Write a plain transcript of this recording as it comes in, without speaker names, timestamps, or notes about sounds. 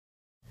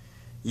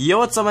Yo,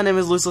 what's up? My name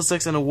is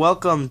Lucio6 and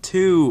welcome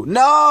to...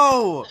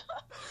 No!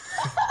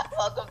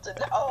 Welcome to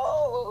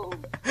No!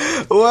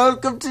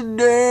 Welcome to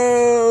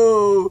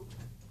No!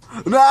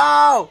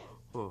 No!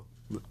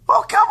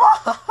 Oh, come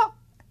on!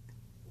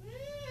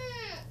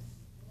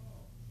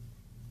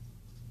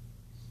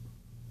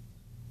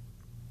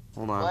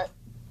 Hold on.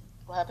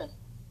 What happened?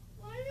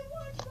 Why do you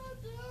want to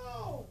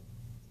do?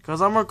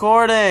 Because I'm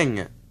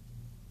recording!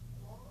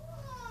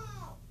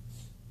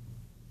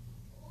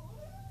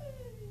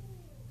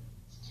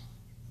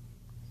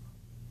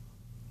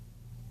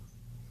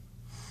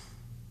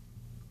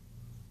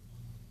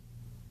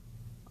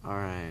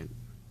 Alright.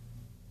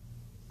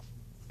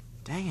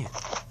 Dang it.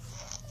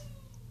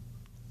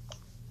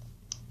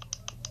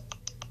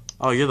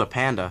 Oh, you're the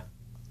panda.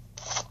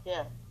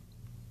 Yeah.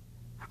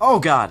 Oh,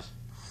 God!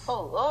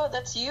 Oh,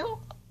 that's you?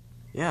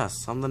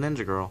 Yes, I'm the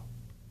ninja girl.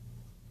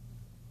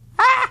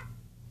 Ah!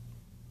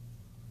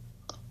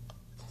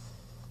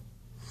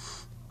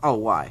 Oh,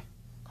 why?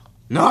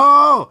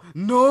 No!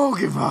 No,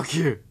 get back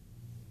here!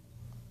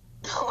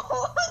 What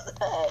was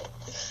that?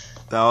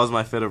 That was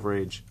my fit of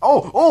rage.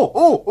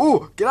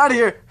 Oh! Get out of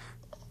here!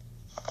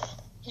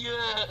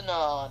 Yeah,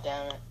 no,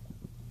 damn it.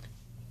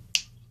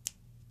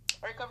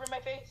 Alright, cover my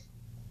face.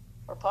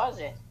 Or pause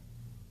it.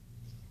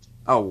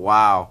 Oh,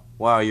 wow.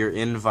 Wow, your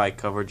invite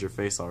covered your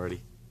face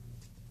already.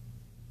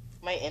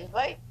 My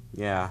invite?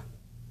 Yeah.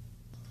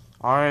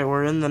 Alright,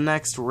 we're in the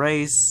next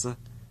race.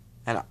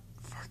 And,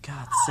 for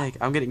God's sake,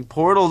 I'm getting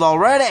portaled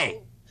already!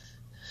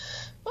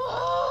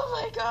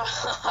 Oh my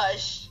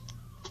gosh.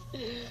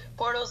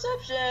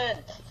 Portalception.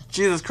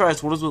 Jesus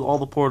Christ, what is with all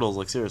the portals?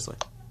 Like, seriously.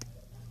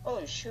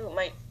 Oh shoot,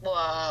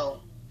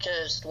 wow.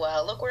 Just,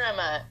 wow, look where I'm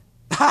at.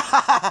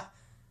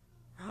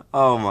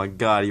 Oh my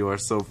God, you are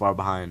so far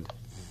behind.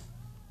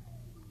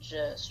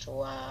 Just,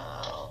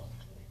 wow.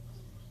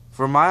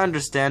 From my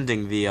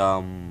understanding, the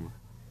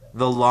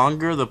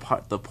longer the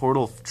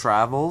portal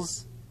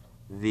travels,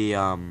 the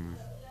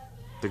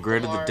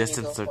greater the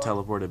distance they're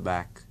teleported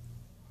back.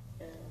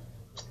 Yeah.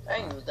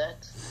 I knew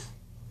that.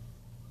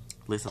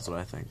 At least that's what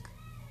I think.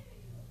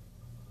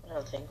 I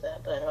don't think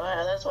that, but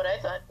that's what I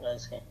thought. No,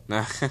 just kidding.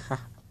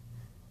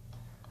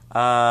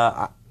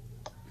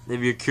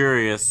 If you're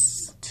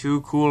curious,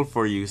 Too Cool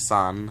For You,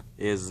 son,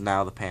 is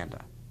now the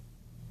panda.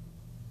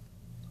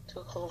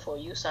 Too cool for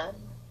you, son.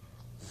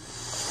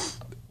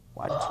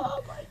 Why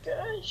My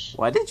gosh.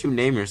 Why did you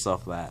name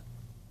yourself that?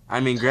 I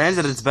mean,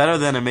 granted, it's better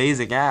than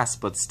Amazing Ass,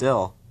 but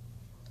still.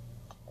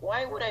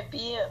 Why would I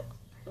be an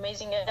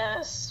amazing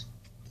ass?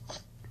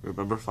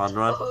 Remember Fun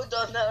Run? Oh,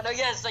 no,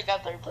 yes, I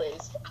got third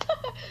place.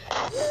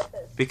 Yes.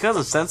 Because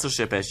of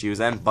censorship issues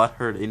and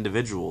butthurt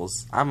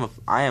individuals,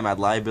 I am at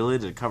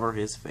liability to cover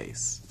his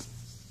face.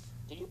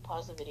 Did you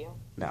pause the video?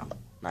 No,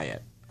 not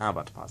yet. I'm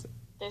about to pause it.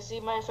 They see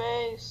my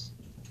face.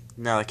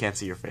 No, they can't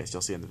see your face.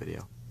 You'll see in the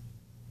video.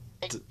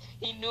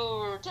 He knew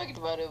we were talking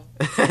about him.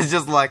 It's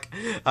just like,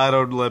 I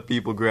don't let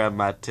people grab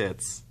my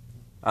tits.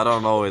 I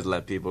don't always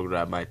let people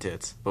grab my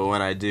tits, but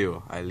when I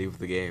do, I leave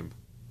the game.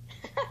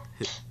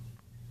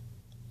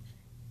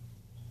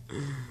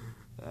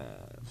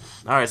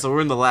 Alright, so we're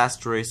in the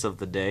last race of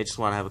the day. Just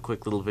want to have a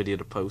quick little video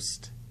to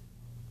post,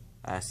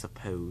 I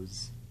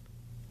suppose.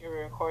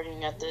 You're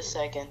recording at this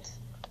second.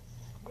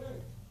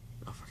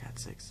 Oh, for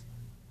God's sakes.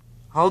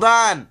 Hold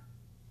on!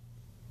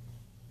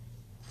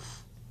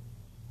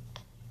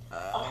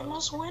 I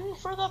must win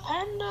for the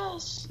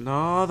pandas.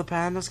 No, the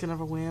pandas can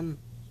never win.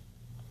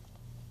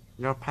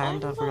 You're a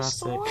panda, for God's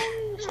sake.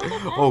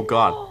 Oh Oh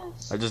God,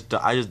 I just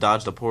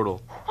dodged a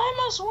portal. I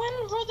must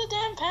win for the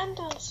damn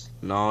pandas.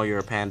 No, you're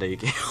a panda. You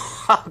can't.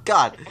 Oh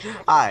God,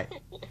 hi.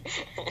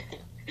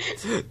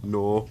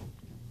 No,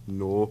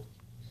 No,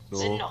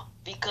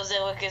 because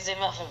I work as a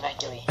muffin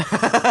factory.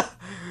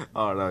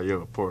 Oh no,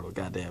 you're a portal.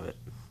 God damn it.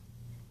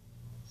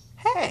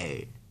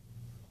 Hey.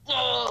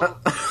 No.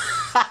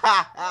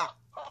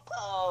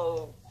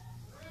 Oh.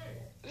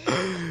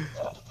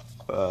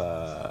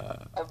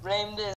 I blame this.